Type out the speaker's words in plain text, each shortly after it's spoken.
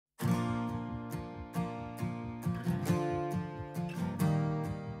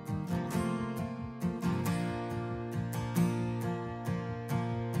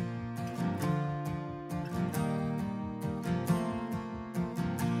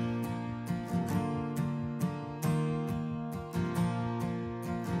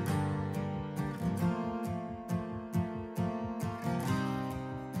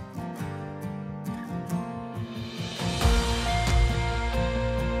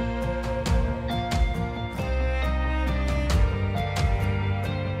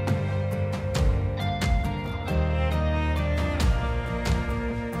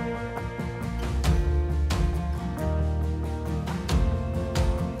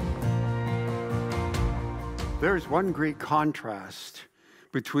There's one great contrast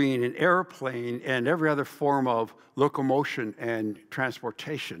between an airplane and every other form of locomotion and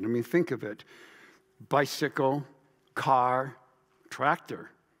transportation. I mean, think of it. Bicycle, car,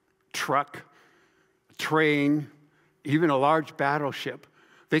 tractor, truck, train, even a large battleship.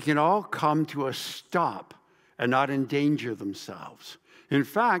 They can all come to a stop and not endanger themselves. In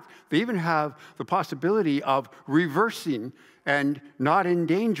fact, they even have the possibility of reversing and not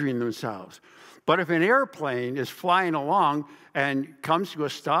endangering themselves. But if an airplane is flying along and comes to a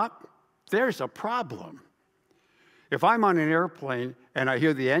stop, there's a problem. If I'm on an airplane and I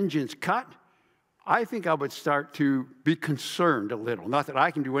hear the engines cut, I think I would start to be concerned a little. Not that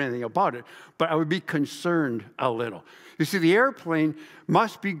I can do anything about it, but I would be concerned a little. You see, the airplane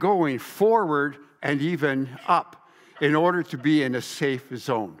must be going forward and even up in order to be in a safe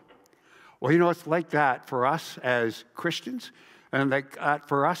zone. Well, you know, it's like that for us as Christians and like that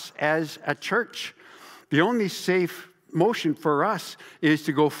for us as a church. The only safe motion for us is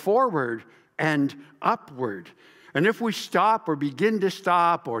to go forward and upward. And if we stop or begin to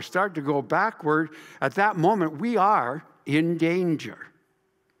stop or start to go backward, at that moment we are in danger.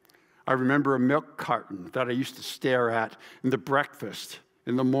 I remember a milk carton that I used to stare at in the breakfast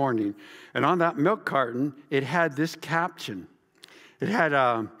in the morning. And on that milk carton, it had this caption. It had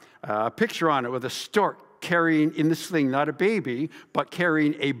a picture on it with a stork carrying in the sling, not a baby, but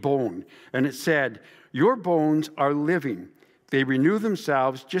carrying a bone. And it said, "Your bones are living. They renew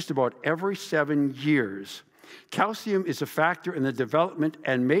themselves just about every 7 years. Calcium is a factor in the development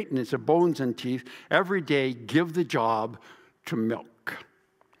and maintenance of bones and teeth. Every day, give the job to milk."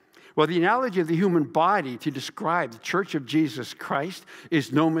 Well, the analogy of the human body to describe the Church of Jesus Christ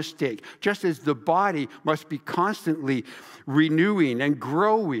is no mistake. Just as the body must be constantly renewing and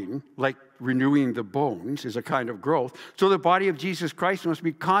growing, like renewing the bones is a kind of growth, so the body of Jesus Christ must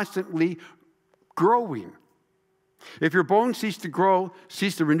be constantly growing. If your bones cease to grow,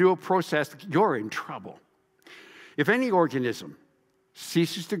 cease the renewal process, you're in trouble. If any organism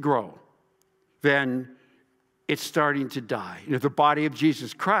ceases to grow, then it's starting to die. And if the body of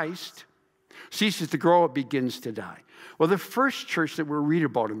Jesus Christ ceases to grow, it begins to die. Well, the first church that we read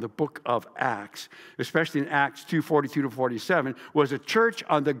about in the book of Acts, especially in Acts 2:42 to 47, was a church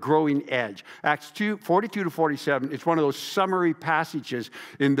on the growing edge. Acts 2:42 to 47 is one of those summary passages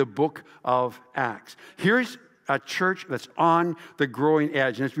in the book of Acts. Here's a church that's on the growing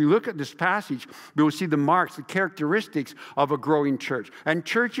edge. And as we look at this passage, we will see the marks, the characteristics of a growing church. And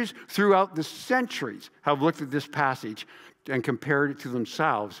churches throughout the centuries have looked at this passage and compared it to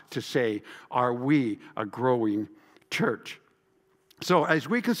themselves to say, are we a growing church? So as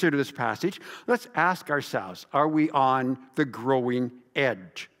we consider this passage, let's ask ourselves, are we on the growing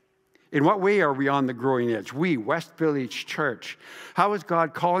edge? In what way are we on the growing edge? We, WestVillage Church. How is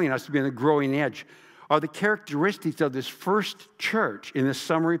God calling us to be on the growing edge? Are the characteristics of this first church in this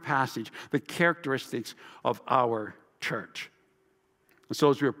summary passage the characteristics of our church? And so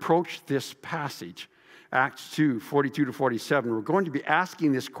as we approach this passage, Acts 2:42 to 47, we're going to be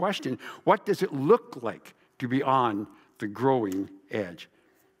asking this question: what does it look like to be on the growing edge?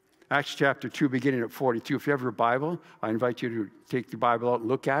 Acts chapter 2, beginning at 42. If you have your Bible, I invite you to take the Bible out and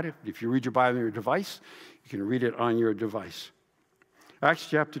look at it. If you read your Bible on your device, you can read it on your device. Acts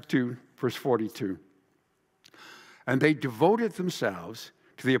chapter 2, verse 42. "And they devoted themselves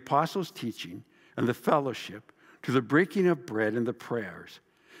to the apostles' teaching and the fellowship, to the breaking of bread and the prayers.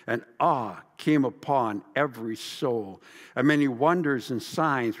 And awe came upon every soul, and many wonders and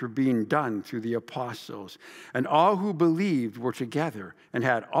signs were being done through the apostles. And all who believed were together and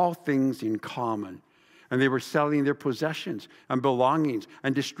had all things in common. And they were selling their possessions and belongings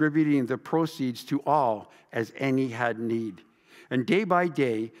and distributing the proceeds to all as any had need. And day by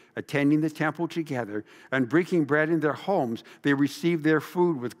day, attending the temple together and breaking bread in their homes, they received their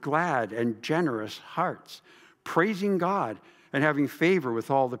food with glad and generous hearts, praising God and having favor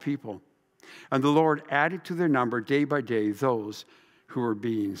with all the people. And the Lord added to their number day by day those who were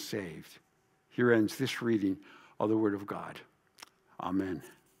being saved." Here ends this reading of the Word of God. Amen.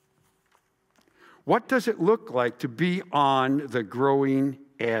 What does it look like to be on the growing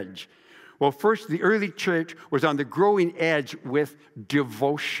edge? Well, first, the early church was on the growing edge with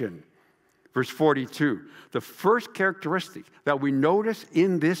devotion. Verse 42, the first characteristic that we notice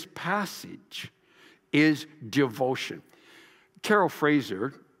in this passage is devotion. Carol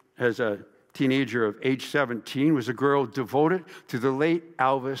Fraser, as a teenager of age 17, was a girl devoted to the late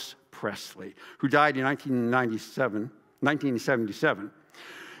Elvis Presley, who died in 1977.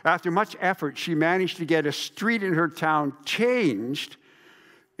 After much effort, she managed to get a street in her town changed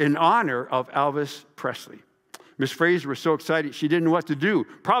in honor of Elvis Presley. Miss Fraser was so excited she didn't know what to do.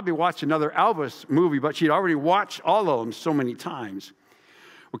 Probably watch another Elvis movie, but she'd already watched all of them so many times.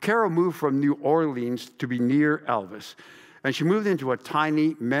 Well, Carol moved from New Orleans to be near Elvis, and she moved into a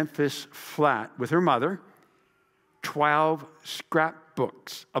tiny Memphis flat with her mother, 12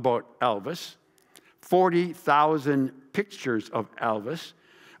 scrapbooks about Elvis, 40,000 pictures of Elvis,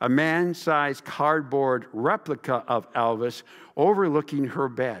 a man-sized cardboard replica of Elvis overlooking her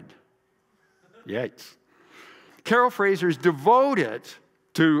bed. Yikes. Carol Fraser's devoted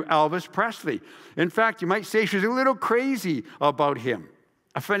to Elvis Presley. In fact, you might say she's a little crazy about him,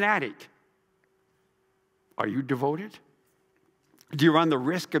 a fanatic. Are you devoted? Do you run the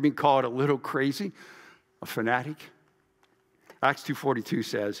risk of being called a little crazy, a fanatic? Acts 2:42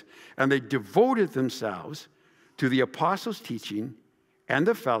 says, and they devoted themselves to the apostles' teaching and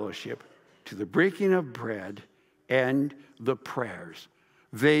the fellowship, to the breaking of bread and the prayers.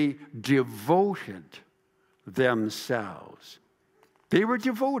 They devoted themselves. They were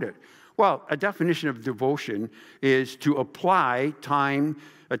devoted. Well, a definition of devotion is to apply time,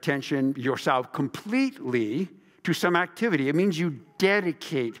 attention, yourself completely to some activity. It means you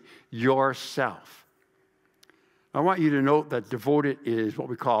dedicate yourself. I want you to note that devoted is what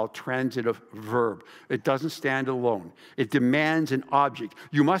we call transitive verb. It doesn't stand alone. It demands an object.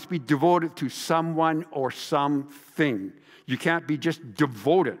 You must be devoted to someone or something. You can't be just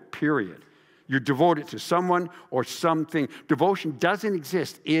devoted, period. You're devoted to someone or something. Devotion doesn't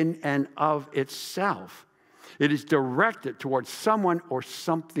exist in and of itself. It is directed towards someone or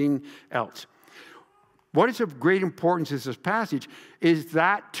something else. What is of great importance in this passage is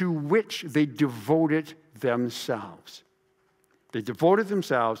that to which they devoted themselves. They devoted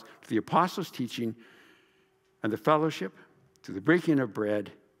themselves to the apostles' teaching and the fellowship, to the breaking of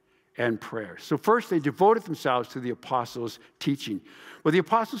bread and prayer. So first, they devoted themselves to the apostles' teaching. Well, the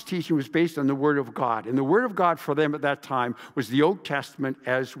apostles' teaching was based on the Word of God. And the Word of God for them at that time was the Old Testament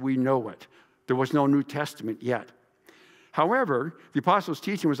as we know it. There was no New Testament yet. However, the apostles'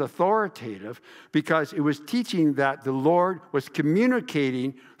 teaching was authoritative because it was teaching that the Lord was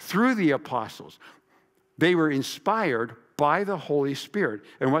communicating through the apostles. They were inspired by the Holy Spirit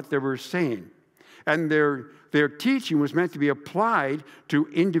and what they were saying. And their teaching was meant to be applied to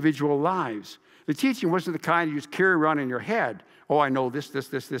individual lives. The teaching wasn't the kind you just carry around in your head. Oh, I know this,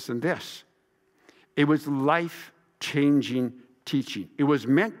 and this. It was life-changing teaching. It was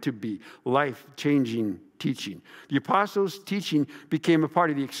meant to be life-changing teaching. The apostles' teaching became a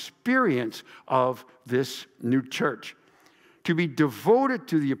part of the experience of this new church. To be devoted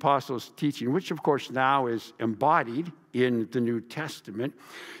to the apostles' teaching, which of course now is embodied in the New Testament,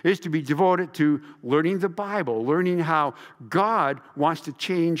 is to be devoted to learning the Bible, learning how God wants to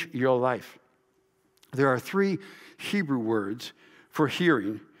change your life. There are 3 Hebrew words for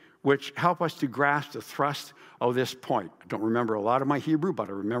hearing which help us to grasp the thrust of this point. I don't remember a lot of my Hebrew, but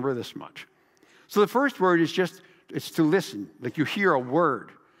I remember this much. So the first word is it's to listen, like you hear a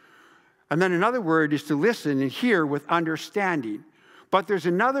word. And then another word is to listen and hear with understanding. But there's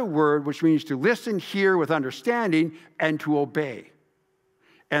another word which means to listen, hear with understanding, and to obey.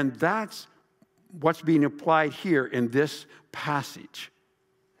 And that's what's being applied here in this passage.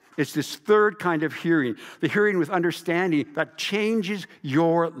 It's this third kind of hearing, the hearing with understanding that changes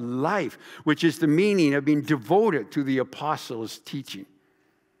your life, which is the meaning of being devoted to the apostles' teaching.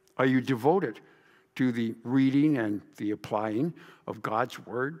 Are you devoted to the reading and the applying of God's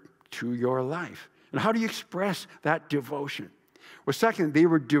word to your life? And how do you express that devotion? Well, second, they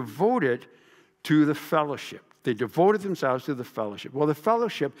were devoted to the fellowship. They devoted themselves to the fellowship. Well, the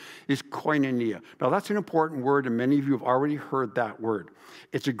fellowship is koinonia. Now, that's an important word, and many of you have already heard that word.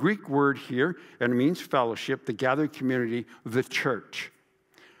 It's a Greek word here, and it means fellowship, the gathered community, the church.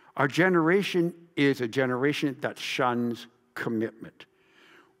 Our generation is a generation that shuns commitment.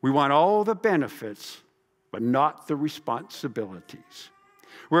 We want all the benefits, but not the responsibilities.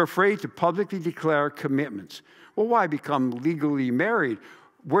 We're afraid to publicly declare commitments. Well, why become legally married?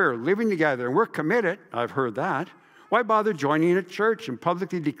 We're living together and we're committed. I've heard that. Why bother joining a church and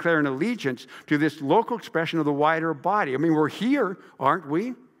publicly declaring allegiance to this local expression of the wider body? I mean, we're here, aren't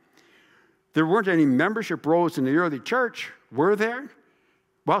we? There weren't any membership rolls in the early church, were there?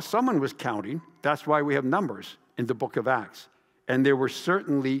 Well, someone was counting. That's why we have numbers in the book of Acts. And there were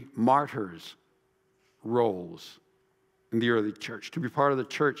certainly martyrs' rolls in the early church. To be part of the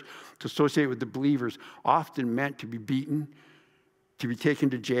church, to associate with the believers, often meant to be beaten, to be taken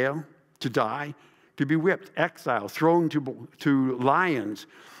to jail, to die, to be whipped, exiled, thrown to lions,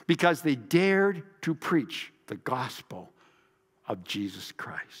 because they dared to preach the gospel of Jesus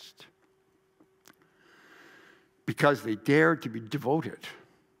Christ. Because they dared to be devoted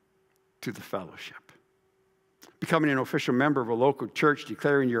to the fellowship. becoming an official member of a local church,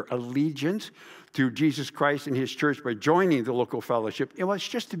 declaring your allegiance to Jesus Christ and his church by joining the local fellowship. It was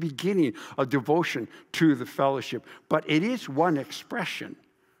just the beginning of devotion to the fellowship, but it is one expression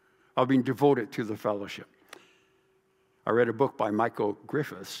of being devoted to the fellowship. I read a book by Michael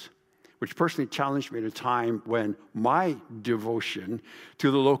Griffiths, which personally challenged me at a time when my devotion to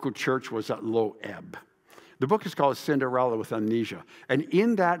the local church was at low ebb. The book is called Cinderella with Amnesia. And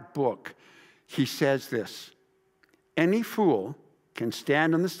in that book, he says this: any fool can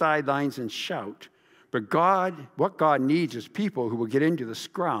stand on the sidelines and shout, but what God needs is people who will get into the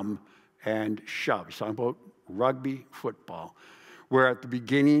scrum and shove. He's talking about rugby football, where at the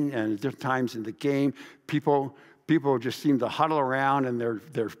beginning and at different times in the game, people just seem to huddle around and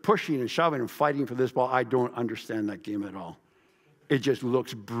they're pushing and shoving and fighting for this ball. I don't understand that game at all. It just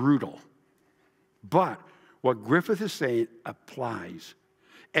looks brutal. But what Griffith is saying applies.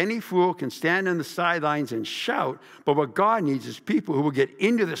 Any fool can stand on the sidelines and shout, but what God needs is people who will get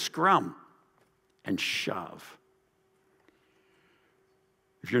into the scrum and shove.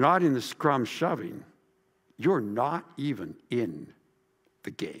 If you're not in the scrum shoving, you're not even in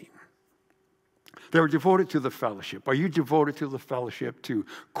the game. They were devoted to the fellowship. Are you devoted to the fellowship, to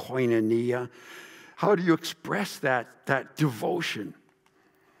koinonia? How do you express that devotion?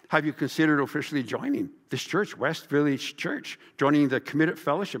 Have you considered officially joining this church, WestVillage Church, joining the committed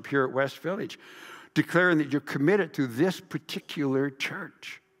fellowship here at WestVillage, declaring that you're committed to this particular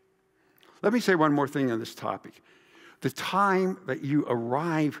church? Let me say one more thing on this topic. The time that you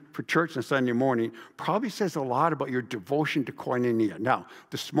arrive for church on Sunday morning probably says a lot about your devotion to koinonia. Now,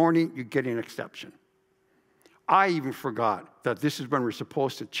 this morning, you get an exception. I even forgot that this is when we're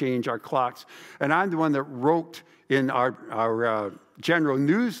supposed to change our clocks. And I'm the one that wrote in our general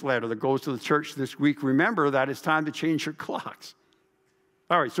newsletter that goes to the church this week, remember that it's time to change your clocks.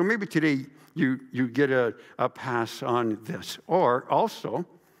 All right, so maybe today you get a pass on this. Or also,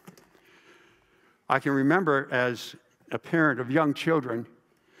 I can remember as a parent of young children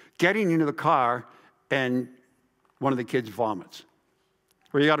getting into the car and one of the kids vomits.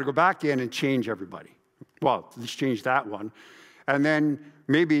 Well, you got to go back in and change everybody. Well, let's change that one. And then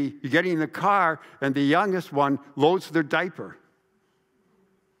maybe you're getting in the car and the youngest one loads their diaper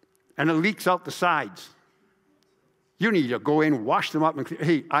and it leaks out the sides. You need to go in, wash them up, and clean.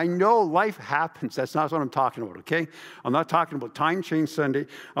 Hey, I know life happens. That's not what I'm talking about, okay? I'm not talking about time change Sunday.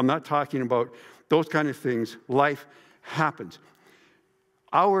 I'm not talking about those kind of things. Life happens.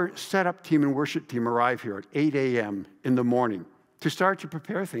 Our setup team and worship team arrive here at 8 a.m. in the morning to start to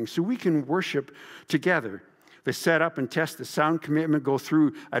prepare things so we can worship together. They set up and test the sound commitment, go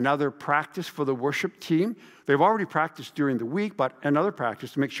through another practice for the worship team. They've already practiced during the week, but another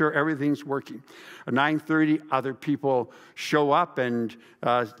practice to make sure everything's working. At 9:30, other people show up and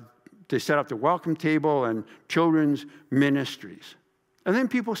they set up the welcome table and children's ministries. And then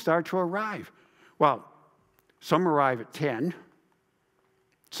people start to arrive. Well, some arrive at 10,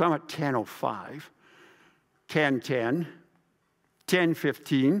 some at 10:05, 10:10,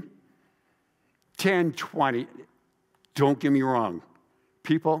 10:15, 10:20. Don't get me wrong.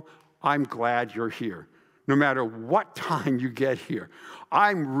 People, I'm glad you're here. No matter what time you get here,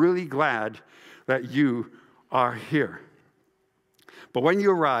 I'm really glad that you are here. But when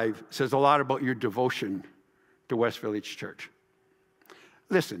you arrive, it says a lot about your devotion to WestVillage Church.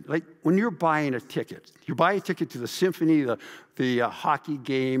 Listen, like when you're buying a ticket, you buy a ticket to the symphony, the hockey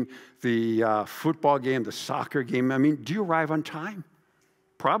game, the football game, the soccer game. I mean, do you arrive on time?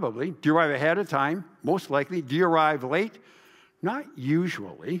 Probably. Do you arrive ahead of time? Most likely. Do you arrive late? Not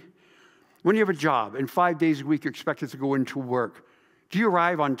usually. When you have a job and 5 days a week you're expected to go into work, do you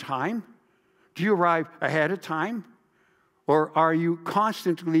arrive on time? Do you arrive ahead of time? Or are you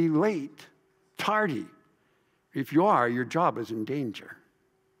constantly late, tardy? If you are, your job is in danger.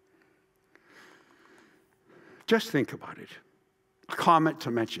 Just think about it. A comment to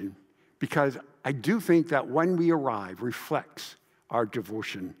mention, because I do think that when we arrive reflects our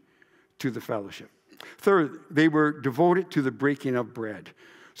devotion to the fellowship. Third, they were devoted to the breaking of bread.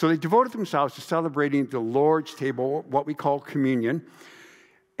 So they devoted themselves to celebrating the Lord's table, what we call communion.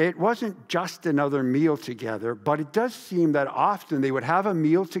 It wasn't just another meal together, but it does seem that often they would have a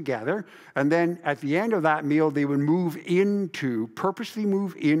meal together, and then at the end of that meal, they would purposely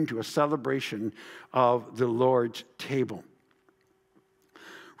move into a celebration of the Lord's table.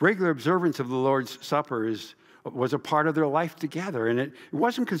 Regular observance of the Lord's Supper was a part of their life together, and it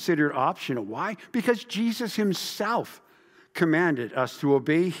wasn't considered optional. Why? Because Jesus himself commanded us to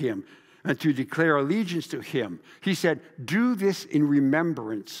obey him and to declare allegiance to him. He said, do this in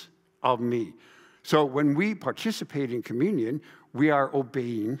remembrance of me. So when we participate in communion, we are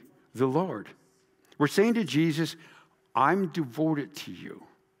obeying the Lord. We're saying to Jesus, I'm devoted to you.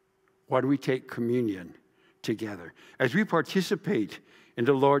 Why do we take communion together? As we participate in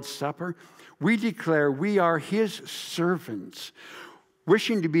the Lord's Supper, we declare we are his servants,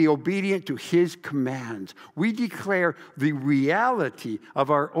 wishing to be obedient to his commands. We declare the reality of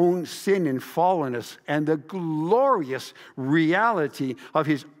our own sin and fallenness and the glorious reality of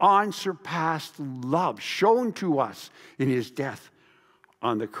his unsurpassed love shown to us in his death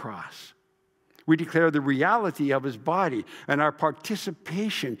on the cross. We declare the reality of his body and our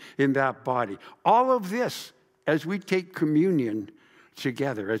participation in that body. All of this as we take communion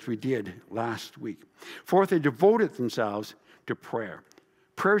together, as we did last week. Fourth, they devoted themselves to prayer.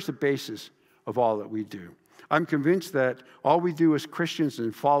 Prayer is the basis of all that we do. I'm convinced that all we do as Christians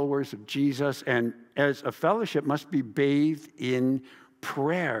and followers of Jesus and as a fellowship must be bathed in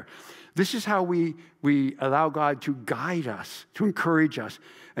prayer. This is how we allow God to guide us, to encourage us,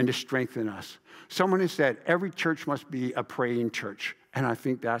 and to strengthen us. Someone has said every church must be a praying church, and I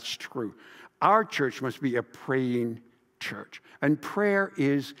think that's true. Our church must be a praying church, and prayer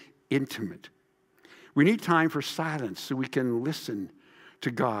is intimate. We need time for silence so we can listen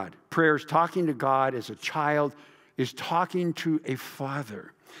to God. Prayer is talking to God as a child is talking to a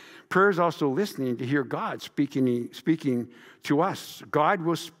father. Prayer is also listening to hear God speaking to us. God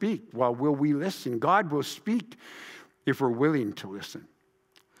will speak while will we listen. God will speak if we're willing to listen.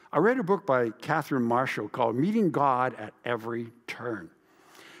 I read a book by Catherine Marshall called Meeting God at Every Turn.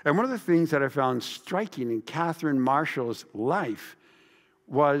 And one of the things that I found striking in Catherine Marshall's life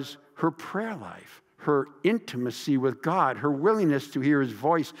was her prayer life, her intimacy with God, her willingness to hear his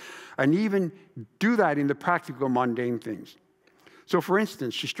voice, and even do that in the practical, mundane things. So, for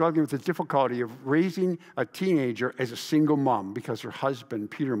instance, she's struggling with the difficulty of raising a teenager as a single mom because her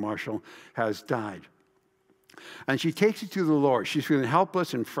husband, Peter Marshall, has died. And she takes it to the Lord. She's feeling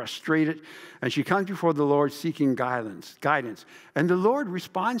helpless and frustrated, and she comes before the Lord seeking guidance. And the Lord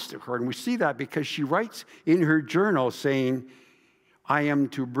responds to her, and we see that because she writes in her journal saying, I am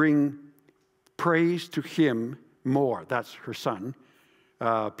to bring praise to him more. That's her son,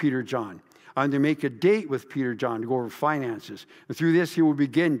 Peter John. I'm to make a date with Peter John to go over finances. And through this, he will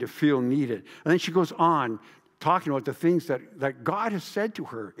begin to feel needed. And then she goes on talking about the things that God has said to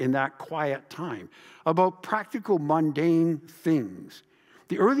her in that quiet time, about practical, mundane things.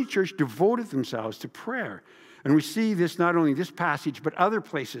 The early church devoted themselves to prayer. And we see this not only in this passage, but other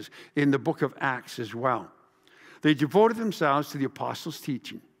places in the book of Acts as well. They devoted themselves to the apostles'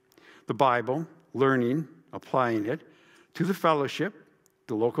 teaching, the Bible, learning, applying it, to the fellowship,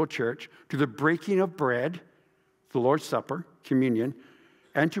 the local church, to the breaking of bread, the Lord's Supper, communion,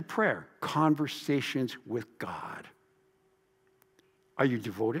 and to prayer, conversations with God. Are you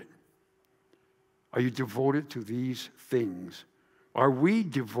devoted? Are you devoted to these things? Are we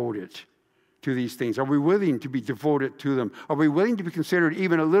devoted to these things? Are we willing to be devoted to them? Are we willing to be considered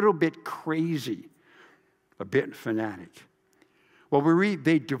even a little bit crazy, a bit fanatic? Well, we read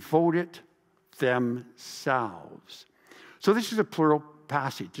they devoted themselves. So this is a plural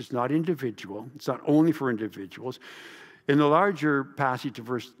passage. It's not individual. It's not only for individuals. In the larger passage of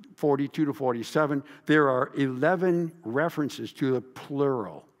verse 42 to 47, there are 11 references to the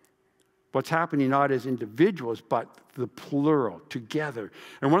plural. What's happening not as individuals, but the plural, together.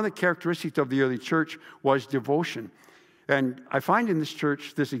 And one of the characteristics of the early church was devotion. And I find in this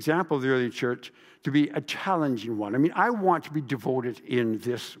church, this example of the early church, to be a challenging one. I mean, I want to be devoted in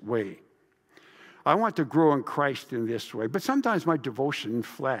this way. I want to grow in Christ in this way. But sometimes my devotion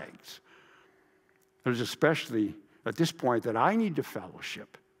flags. There's especially at this point that I need the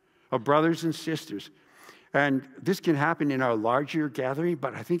fellowship of brothers and sisters. And this can happen in our larger gathering,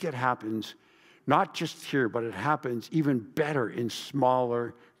 but I think it happens not just here, but it happens even better in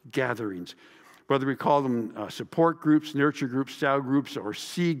smaller gatherings. Whether we call them support groups, nurture groups, cell groups, or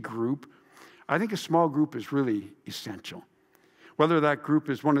seed group, I think a small group is really essential. Whether that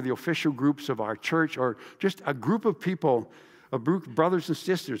group is one of the official groups of our church or just a group of people, a group of brothers and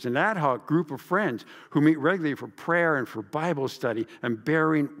sisters, an ad hoc group of friends who meet regularly for prayer and for Bible study and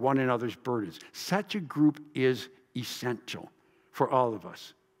bearing one another's burdens. Such a group is essential for all of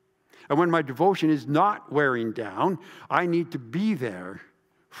us. And when my devotion is not wearing down, I need to be there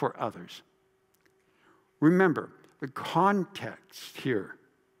for others. Remember, the context here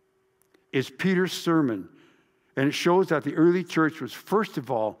is Peter's sermon, and it shows that the early church was, first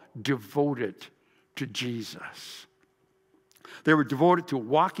of all, devoted to Jesus. They were devoted to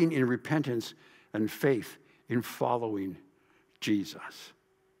walking in repentance and faith in following Jesus.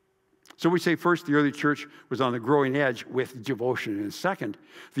 So we say, first, the early church was on the growing edge with devotion. And second,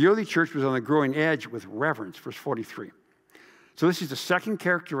 the early church was on the growing edge with reverence, verse 43. So this is the second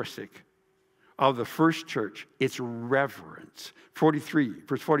characteristic of the first church. It's reverence.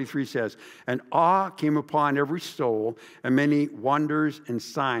 Verse 43 says, and awe came upon every soul, and many wonders and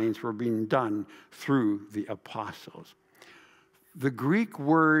signs were being done through the apostles. The Greek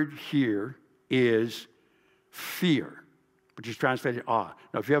word here is fear, which is translated awe.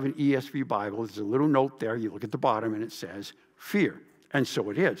 Now, if you have an ESV Bible, there's a little note there. You look at the bottom, and it says fear. And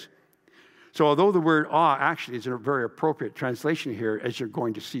so it is. So although the word awe actually is a very appropriate translation here, as you're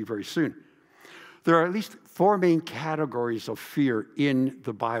going to see very soon, there are at least 4 main categories of fear in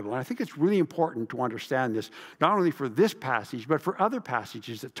the Bible. And I think it's really important to understand this, not only for this passage, but for other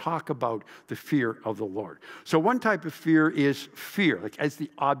passages that talk about the fear of the Lord. So one type of fear is fear, like as the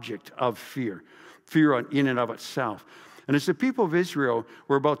object of fear, fear in and of itself. And as the people of Israel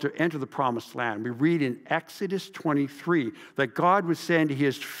were about to enter the promised land, we read in Exodus 23 that God would send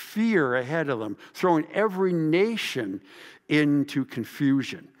his fear ahead of them, throwing every nation into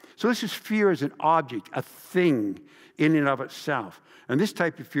confusion. So this is fear as an object, a thing in and of itself. And this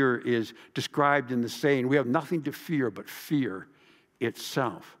type of fear is described in the saying, we have nothing to fear but fear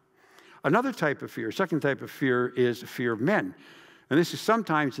itself. Another type of fear, second type of fear, is fear of men. And this is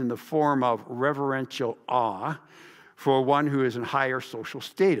sometimes in the form of reverential awe for one who is in higher social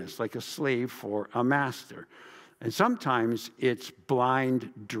status, like a slave for a master. And sometimes it's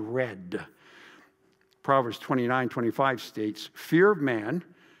blind dread. Proverbs 29:25 states, fear of man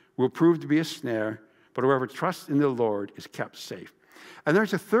will prove to be a snare, but whoever trusts in the Lord is kept safe. And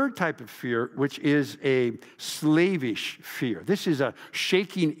there's a third type of fear, which is a slavish fear. This is a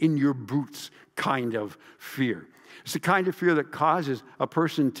shaking in your boots kind of fear. It's the kind of fear that causes a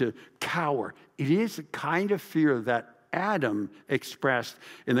person to cower. It is the kind of fear that Adam expressed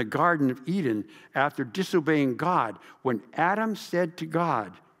in the Garden of Eden after disobeying God. When Adam said to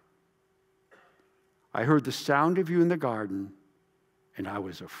God, I heard the sound of you in the garden, and I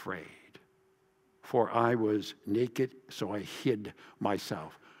was afraid, for I was naked, so I hid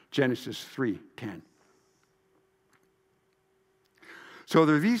myself. Genesis 3:10. So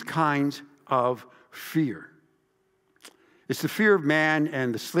there are these kinds of fear. It's the fear of man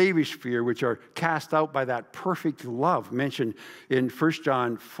and the slavish fear, which are cast out by that perfect love mentioned in 1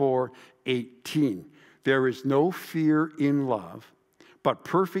 John 4:18. There is no fear in love, but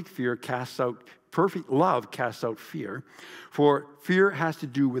perfect love casts out fear. For fear has to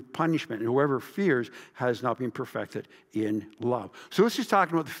do with punishment, and whoever fears has not been perfected in love. So this is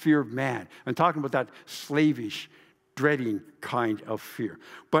talking about the fear of man and talking about that slavish, dreading kind of fear.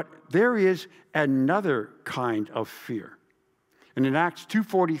 But there is another kind of fear. And in Acts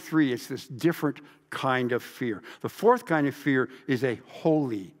 2:43, it's this different kind of fear. The fourth kind of fear is a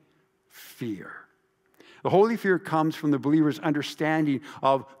holy fear. The holy fear comes from the believer's understanding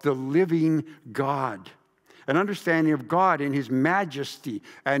of the living God, an understanding of God in his majesty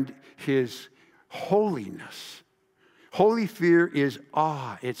and his holiness. Holy fear is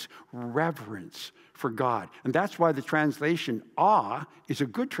awe, it's reverence for God. And that's why the translation awe is a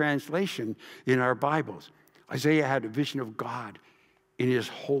good translation in our Bibles. Isaiah had a vision of God in his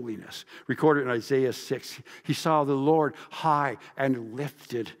holiness. Recorded in Isaiah 6, he saw the Lord high and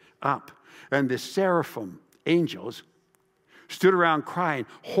lifted up. And the seraphim, angels, stood around crying,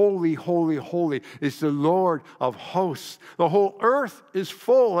 holy, holy, holy is the Lord of hosts. The whole earth is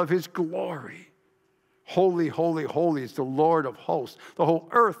full of his glory. Holy, holy, holy is the Lord of hosts. The whole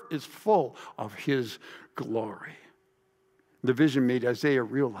earth is full of his glory. The vision made Isaiah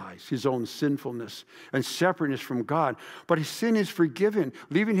realize his own sinfulness and separateness from God. But his sin is forgiven,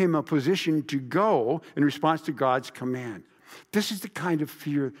 leaving him a position to go in response to God's command. This is the kind of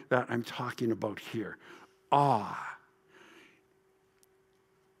fear that I'm talking about here. Awe.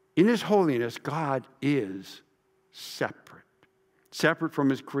 In his holiness, God is separate. Separate from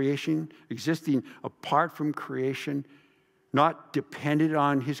his creation, existing apart from creation, not dependent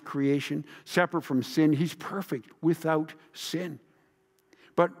on his creation, separate from sin. He's perfect without sin.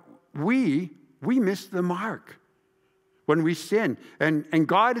 But we miss the mark when we sin. And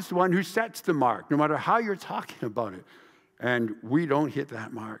God is the one who sets the mark, no matter how you're talking about it. And we don't hit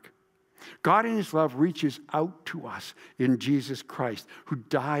that mark. God in his love reaches out to us in Jesus Christ, who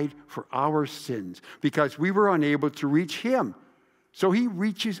died for our sins because we were unable to reach him. So he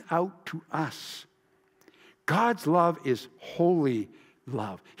reaches out to us. God's love is holy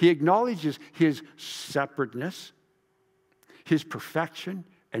love. He acknowledges his separateness, his perfection,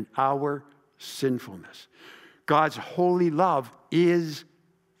 and our sinfulness. God's holy love is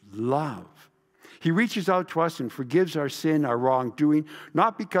love. He reaches out to us and forgives our sin, our wrongdoing,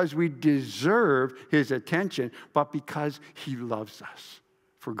 not because we deserve his attention, but because he loves us.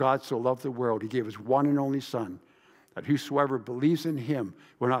 For God so loved the world, he gave his one and only Son, that whosoever believes in him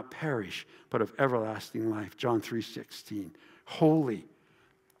will not perish, but have everlasting life. John 3:16. Holy,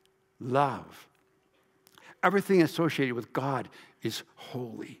 love. Everything associated with God is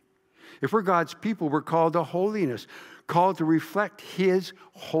holy. If we're God's people, we're called to holiness, called to reflect his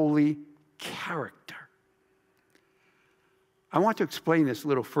holy character. I want to explain this a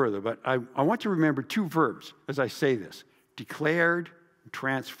little further, but I want you to remember two verbs as I say this: declared,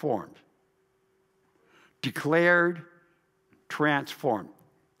 transformed. Declared, transformed.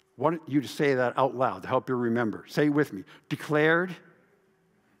 I want you to say that out loud to help you remember. Say it with me. Declared,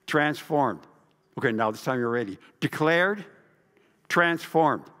 transformed. Okay, now this time you're ready. Declared,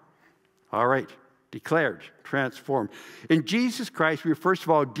 transformed. All right. Declared, transformed. In Jesus Christ, we are first of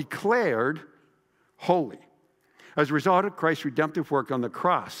all declared holy. As a result of Christ's redemptive work on the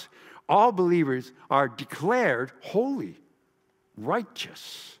cross, all believers are declared holy,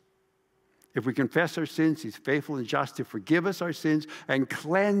 righteous. If we confess our sins, he's faithful and just to forgive us our sins and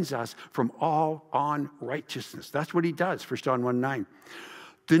cleanse us from all unrighteousness. That's what he does, 1 John 1:9.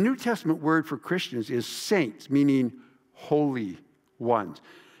 The New Testament word for Christians is saints, meaning holy ones.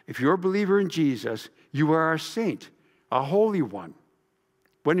 If you're a believer in Jesus, you are a saint, a holy one.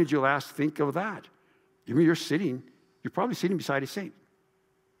 When did you last think of that? I mean, you're probably sitting beside a saint.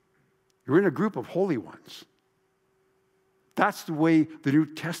 You're in a group of holy ones. That's the way the New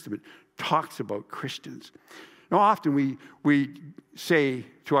Testament talks about Christians. Now, often we say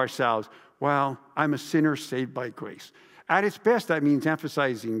to ourselves, well, I'm a sinner saved by grace. At its best, that means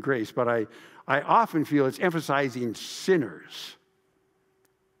emphasizing grace, but I often feel it's emphasizing sinners.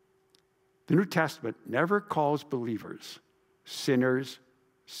 The New Testament never calls believers sinners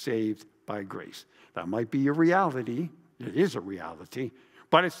saved by grace. That might be a reality. It is a reality.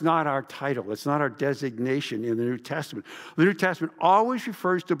 But it's not our title. It's not our designation in the New Testament. The New Testament always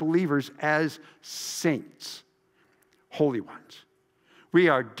refers to believers as saints, holy ones. We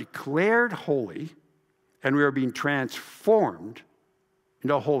are declared holy, and we are being transformed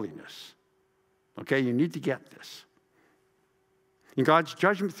into holiness. Okay, you need to get this. In God's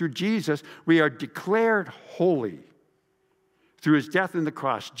judgment through Jesus, we are declared holy. Through his death on the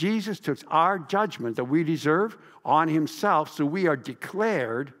cross, Jesus took our judgment that we deserve on himself, so we are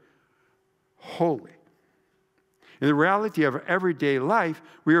declared holy. In the reality of our everyday life,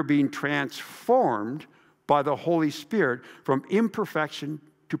 we are being transformed by the Holy Spirit from imperfection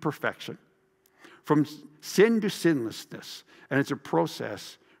to perfection, from sin to sinlessness. And it's a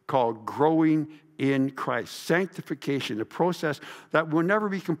process called growing in Christ. Sanctification, a process that will never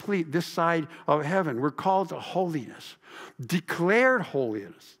be complete this side of heaven. We're called to holiness, declared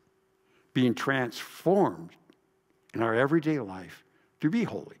holiness, being transformed in our everyday life to be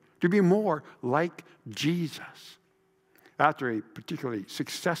holy, to be more like Jesus. After a particularly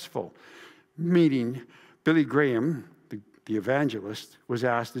successful meeting, Billy Graham, the evangelist, was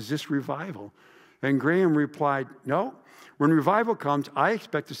asked, is this revival? And Graham replied, no. When revival comes, I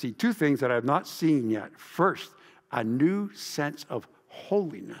expect to see two things that I have not seen yet. First, a new sense of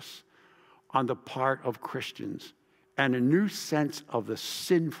holiness on the part of Christians and a new sense of the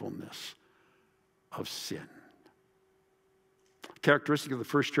sinfulness of sin. Characteristic of the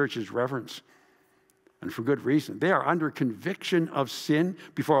first church is reverence, and for good reason. They are under conviction of sin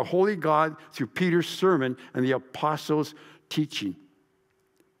before a holy God through Peter's sermon and the apostles' teaching.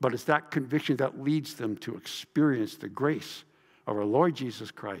 But it's that conviction that leads them to experience the grace of our Lord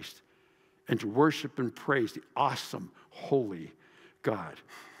Jesus Christ and to worship and praise the awesome, holy God.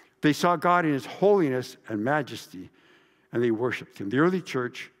 They saw God in his holiness and majesty, and they worshiped him. The early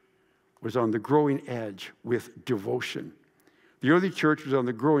church was on the growing edge with devotion. The early church was on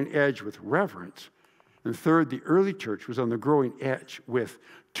the growing edge with reverence. And third, the early church was on the growing edge with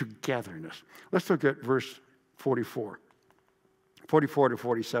togetherness. Let's look at verse 44 to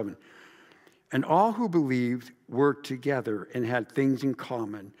 47. And all who believed were together and had things in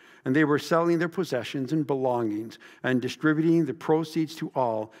common. And they were selling their possessions and belongings and distributing the proceeds to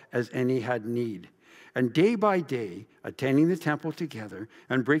all as any had need. And day by day, attending the temple together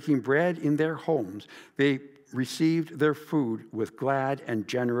and breaking bread in their homes, they received their food with glad and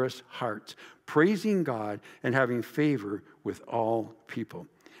generous hearts, praising God and having favor with all people.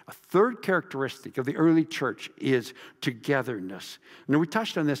 A third characteristic of the early church is togetherness. Now, we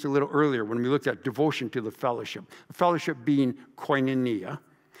touched on this a little earlier when we looked at devotion to the fellowship being koinonia.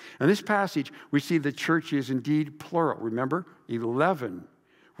 In this passage, we see the church is indeed plural. Remember, 11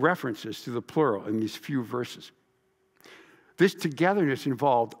 references to the plural in these few verses. This togetherness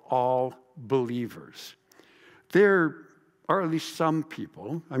involved all believers. There are at least some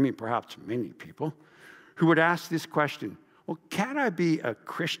people, perhaps many people, who would ask this question, well, can I be a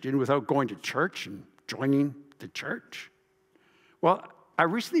Christian without going to church and joining the church? Well, I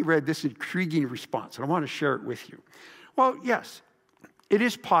recently read this intriguing response, and I want to share it with you. Well, yes, it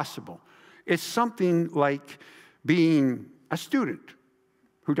is possible. It's something like being a student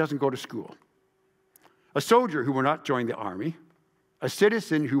who doesn't go to school, a soldier who will not join the army, a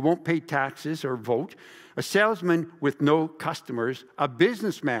citizen who won't pay taxes or vote, a salesman with no customers, a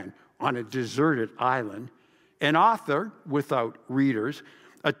businessman on a deserted island, an author without readers,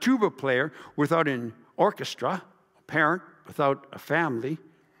 a tuba player without an orchestra, a parent without a family,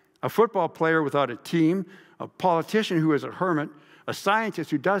 a football player without a team, a politician who is a hermit, a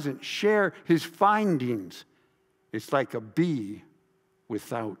scientist who doesn't share his findings. It's like a bee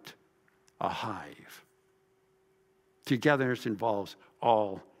without a hive. Togetherness involves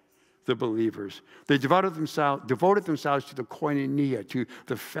all the believers. They devoted themselves to the koinonia, to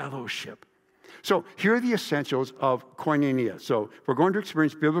the fellowship. So here are the essentials of koinonia. So if we're going to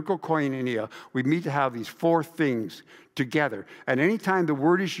experience biblical koinonia, we need to have these four things together. And anytime the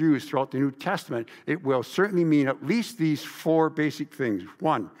word is used throughout the New Testament, it will certainly mean at least these four basic things.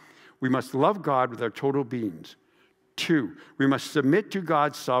 1, we must love God with our total beings. 2, we must submit to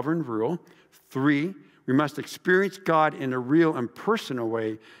God's sovereign rule. 3, we must experience God in a real and personal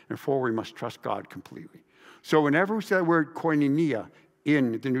way. And 4, we must trust God completely. So whenever we say the word koinonia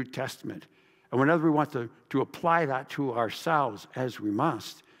in the New Testament, and whenever we want to apply that to ourselves, as we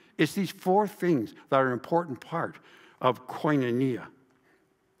must, it's these four things that are an important part of koinonia.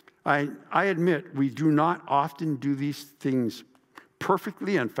 I admit we do not often do these things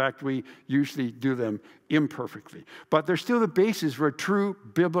perfectly. In fact, we usually do them imperfectly. But they're still the basis for a true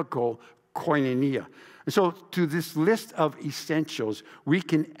biblical koinonia. And so to this list of essentials, we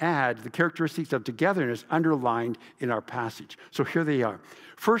can add the characteristics of togetherness underlined in our passage. So here they are.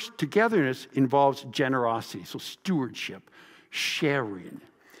 First, togetherness involves generosity, so stewardship, sharing.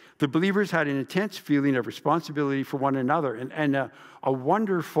 The believers had an intense feeling of responsibility for one another and a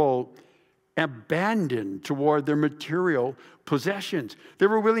wonderful abandon toward their material possessions. They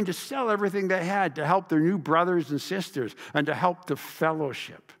were willing to sell everything they had to help their new brothers and sisters and to help the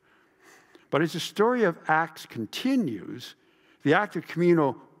fellowship. But as the story of Acts continues, the act of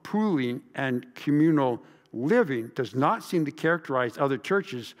communal pooling and communal living does not seem to characterize other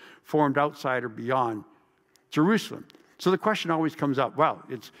churches formed outside or beyond Jerusalem. So the question always comes up, well,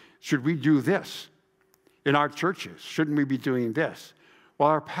 should we do this in our churches? Shouldn't we be doing this? Well,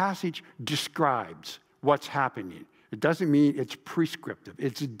 our passage describes what's happening. It doesn't mean it's prescriptive,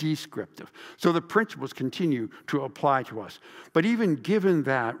 it's descriptive. So the principles continue to apply to us. But even given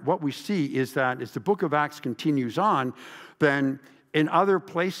that, what we see is that as the book of Acts continues on, then in other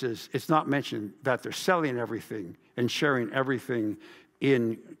places, it's not mentioned that they're selling everything and sharing everything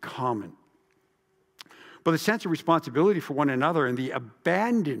in common. But the sense of responsibility for one another and the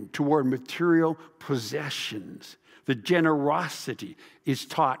abandon toward material possessions, the generosity is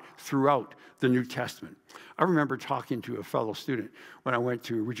taught throughout the New Testament. I remember talking to a fellow student when I went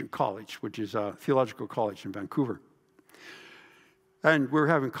to Regent College, which is a theological college in Vancouver. And we were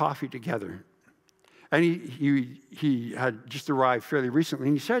having coffee together. And he had just arrived fairly recently,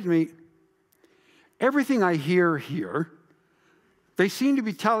 and he said to me, everything I hear here, they seem to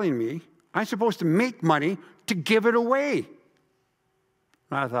be telling me I'm supposed to make money to give it away.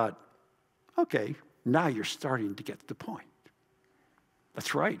 And I thought, okay, now you're starting to get the point.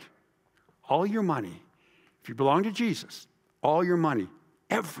 That's right. All your money, if you belong to Jesus, all your money,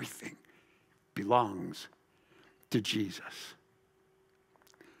 everything belongs to Jesus.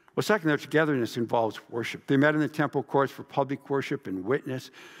 Well, second, their togetherness involves worship. They met in the temple courts for public worship and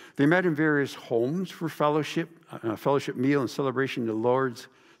witness. They met in various homes for fellowship, fellowship meal and celebrating the Lord's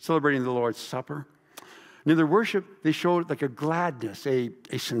Supper. And in their worship, they showed like a gladness, a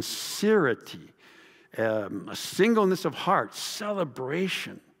sincerity, a singleness of heart,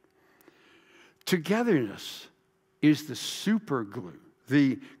 celebration. Togetherness is the super glue,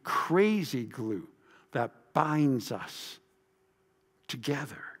 the crazy glue that binds us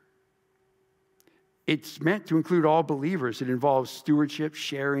together. It's meant to include all believers. It involves stewardship,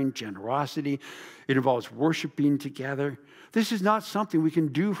 sharing, generosity. It involves worshiping together. This is not something we can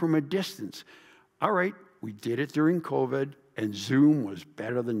do from a distance. All right, we did it during COVID, and Zoom was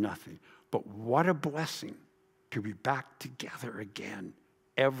better than nothing. But what a blessing to be back together again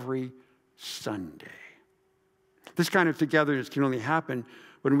every Sunday. This kind of togetherness can only happen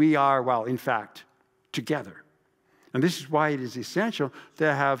when we are, well, in fact, together. And this is why it is essential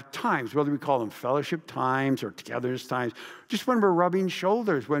to have times, whether we call them fellowship times or togetherness times, just when we're rubbing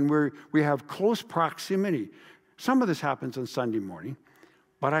shoulders, when we have close proximity. Some of this happens on Sunday morning,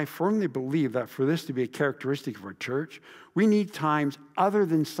 but I firmly believe that for this to be a characteristic of our church, we need times other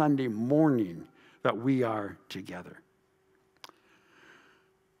than Sunday morning that we are together.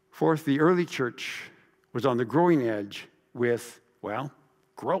 Fourth, the early church was on the growing edge with, well,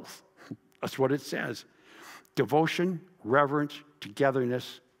 growth. That's what it says. Devotion, reverence,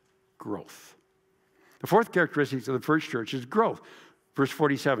 togetherness, growth. The fourth characteristic of the first church is growth. Verse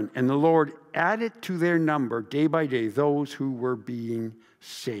 47, and the Lord added to their number day by day those who were being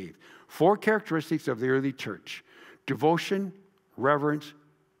saved. Four characteristics of the early church: devotion, reverence,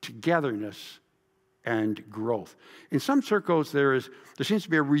 togetherness, and growth. In some circles, there seems to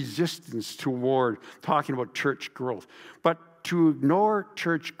be a resistance toward talking about church growth. But to ignore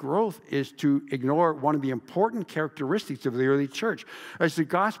church growth is to ignore one of the important characteristics of the early church. As the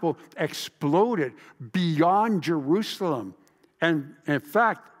gospel exploded beyond Jerusalem, and in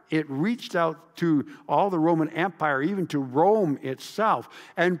fact, it reached out to all the Roman Empire, even to Rome itself,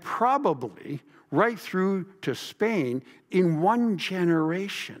 and probably right through to Spain in one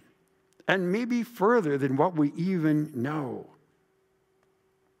generation, and maybe further than what we even know.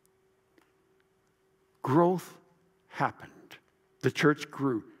 Growth happened. The church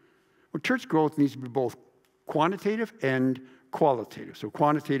grew. Well, church growth needs to be both quantitative and qualitative. So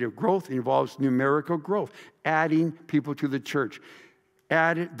quantitative growth involves numerical growth, adding people to the church,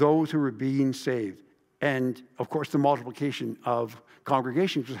 added those who were being saved. And, of course, the multiplication of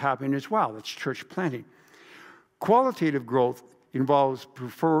congregations was happening as well. That's church planting. Qualitative growth involves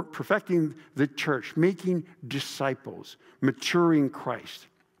perfecting the church, making disciples, maturing Christ.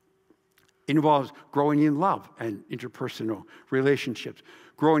 It involves growing in love and interpersonal relationships,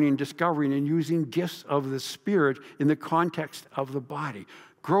 growing in discovering and using gifts of the Spirit in the context of the body,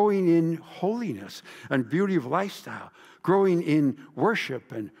 growing in holiness and beauty of lifestyle, growing in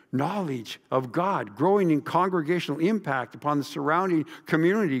worship and knowledge of God, growing in congregational impact upon the surrounding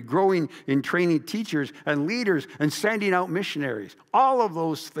community, growing in training teachers and leaders and sending out missionaries. All of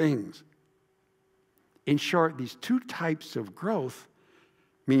those things. In short, these two types of growth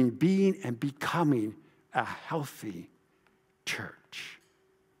mean being and becoming a healthy church.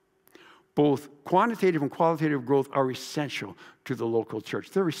 Both quantitative and qualitative growth are essential to the local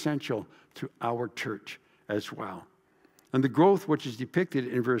church. They're essential to our church as well. And the growth which is depicted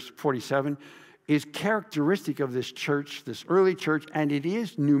in verse 47 is characteristic of this church, this early church, and it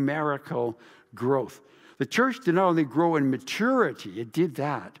is numerical growth. The church did not only grow in maturity, it did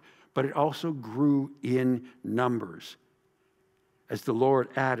that, but it also grew in numbers as the Lord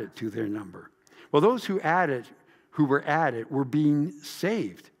added to their number. Well, those who were added were being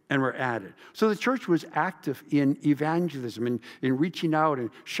saved and were added. So the church was active in evangelism and in reaching out and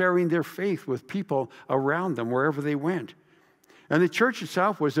sharing their faith with people around them wherever they went. And the church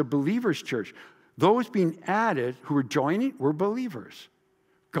itself was a believer's church. Those being added who were joining were believers.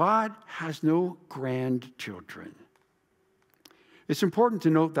 God has no grandchildren. It's important to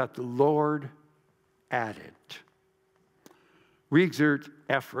note that the Lord added. We exert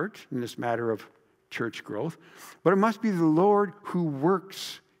effort in this matter of church growth, but it must be the Lord who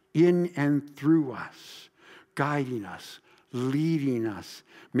works in and through us, guiding us, leading us,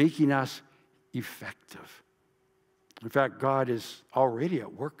 making us effective. In fact, God is already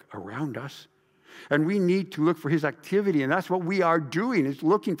at work around us, and we need to look for his activity, and that's what we are doing, is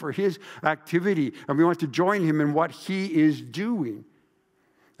looking for his activity, and we want to join him in what he is doing.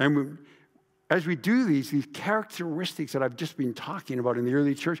 And as we do these characteristics that I've just been talking about in the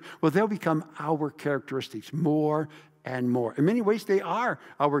early church, well, they'll become our characteristics more and more. In many ways, they are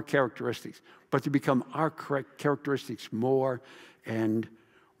our characteristics, but to become our characteristics more and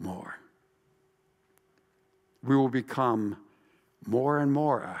more. We will become more and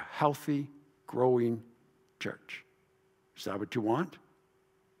more a healthy, growing church. Is that what you want?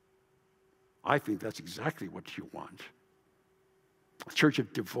 I think that's exactly what you want. A church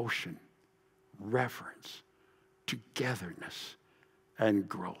of devotion, reverence, togetherness, and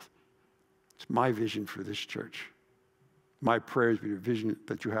growth. It's my vision for this church. My prayer is be a vision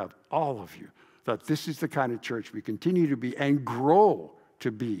that you have, all of you, that this is the kind of church we continue to be and grow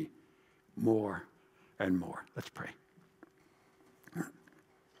to be more and more. Let's pray.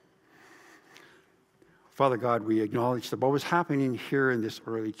 Father God, we acknowledge that what was happening here in this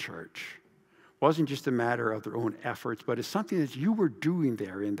early church wasn't just a matter of their own efforts, but it's something that you were doing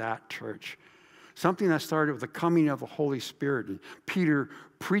there in that church. Something that started with the coming of the Holy Spirit and Peter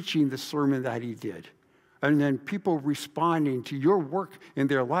preaching the sermon that he did. And then people responding to your work in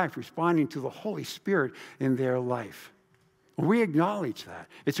their life, responding to the Holy Spirit in their life. We acknowledge that.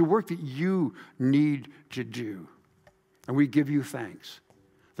 It's a work that you need to do. And we give you thanks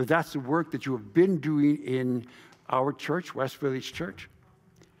that that's the work that you have been doing in our church, WestVillage Church,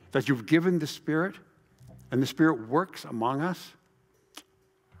 that you've given the Spirit, and the Spirit works among us.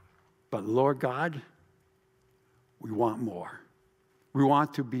 But Lord God, we want more. We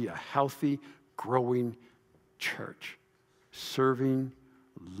want to be a healthy, growing church, serving,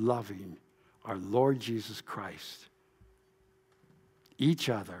 loving our Lord Jesus Christ, each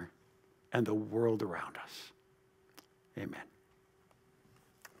other, and the world around us. Amen.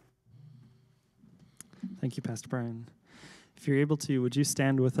 Thank you, Pastor Brian. If you're able to, would you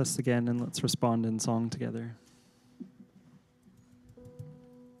stand with us again and let's respond in song together.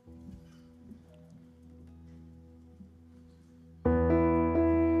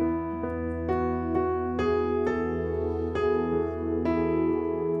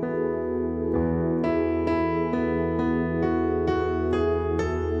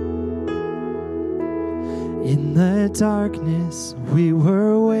 In the darkness, we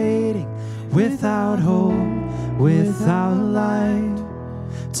were waiting, without hope, without light,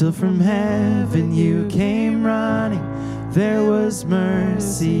 till from heaven you came running. There was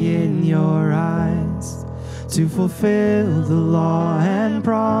mercy in your eyes to fulfill the law and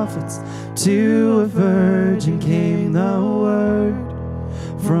prophets. To a virgin came the word,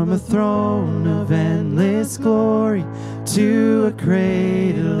 from a throne of endless glory to a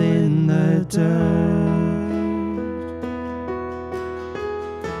cradle in the dirt.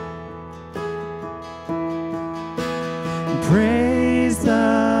 Praise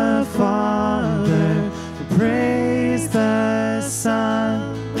the Father, praise the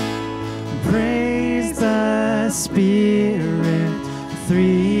Son, praise the Spirit,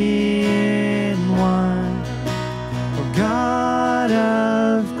 three in one. O God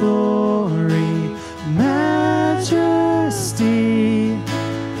of glory, majesty,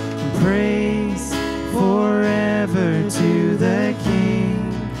 praise forever to the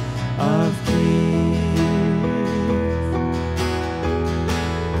King of Kings.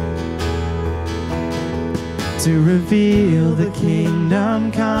 To reveal the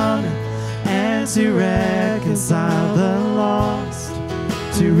kingdom coming and to reconcile the lost,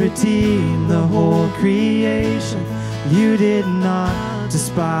 to redeem the whole creation. You did not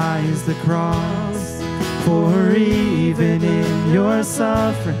despise the cross, for even in your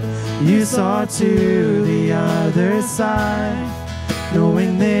suffering you saw to the other side,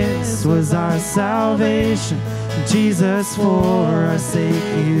 knowing this was our salvation. Jesus, for our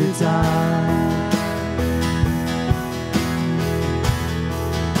sake you died.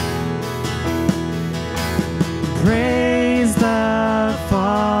 Praise the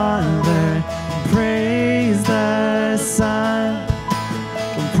Father, praise the Son,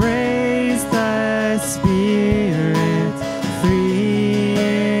 praise the Spirit, three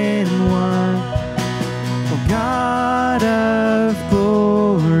in one. O God of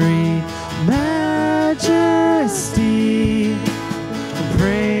glory, majesty,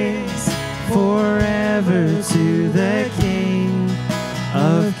 praise forever to the King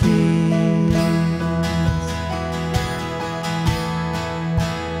of Kings.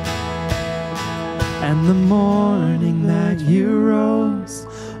 And the morning that you rose,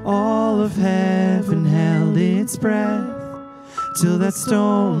 all of heaven held its breath, till that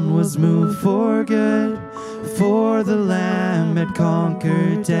stone was moved for good, for the Lamb had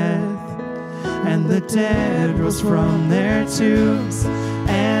conquered death. And the dead rose from their tombs,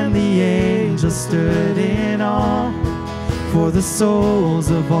 and the angels stood in awe, for the souls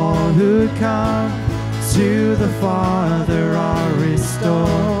of all who come to the Father are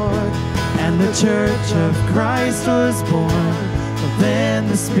restored. And the church of Christ was born, then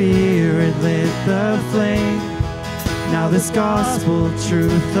the Spirit lit the flame. Now this gospel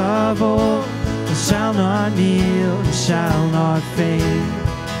truth of old shall not kneel and shall not fade.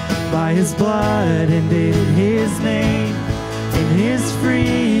 By his blood and in his name, in his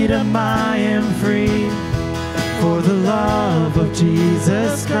freedom I am free. For the love of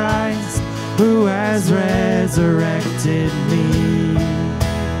Jesus Christ, who has resurrected me.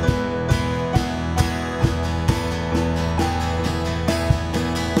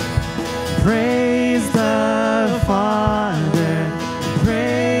 Praise the Father,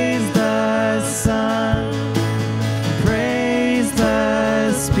 praise the Son, praise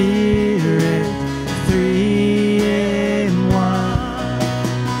the Spirit, three in one.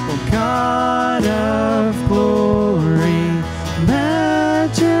 O God of glory,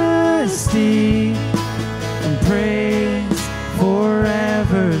 majesty, and praise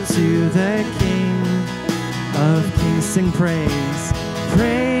forever to the King of Kings. Sing praise.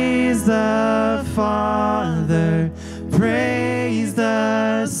 Praise the Father, praise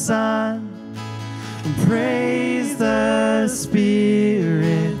the Son, praise the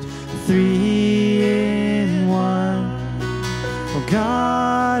Spirit, three in one. O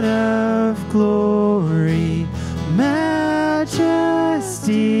God of glory, majesty,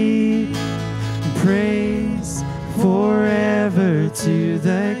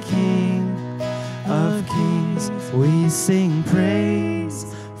 the King of Kings. We sing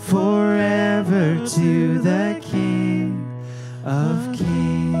praise forever to the King of Kings.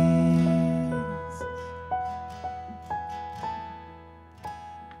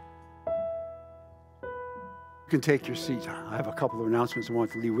 You can take your seats. I have a couple of announcements I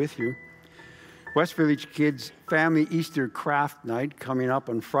want to leave with you. WestVillage Kids Family Easter Craft Night coming up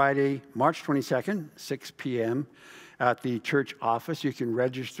on Friday, March 22nd, 6 p.m. at the church office. You can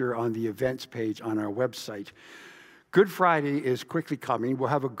register on the events page on our website. Good Friday is quickly coming. We'll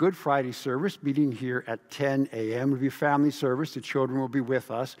have a Good Friday service meeting here at 10 a.m. It'll be a family service. The children will be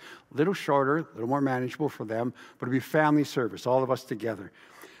with us. A little shorter, a little more manageable for them, but it'll be family service, all of us together.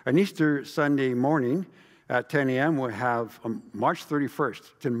 On Easter Sunday morning at 10 a.m., we'll have March 31st.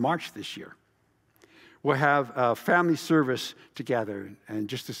 It's in March this year. We'll have a family service together, and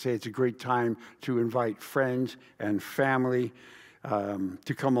just to say it's a great time to invite friends and family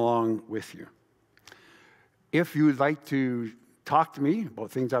to come along with you. If you would like to talk to me about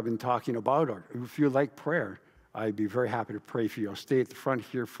things I've been talking about, or if you'd like prayer, I'd be very happy to pray for you. I'll stay at the front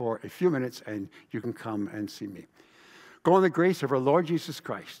here for a few minutes, and you can come and see me. Go in the grace of our Lord Jesus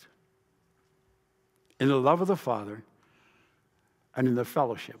Christ, in the love of the Father, and in the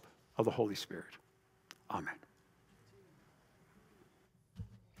fellowship of the Holy Spirit. Amen.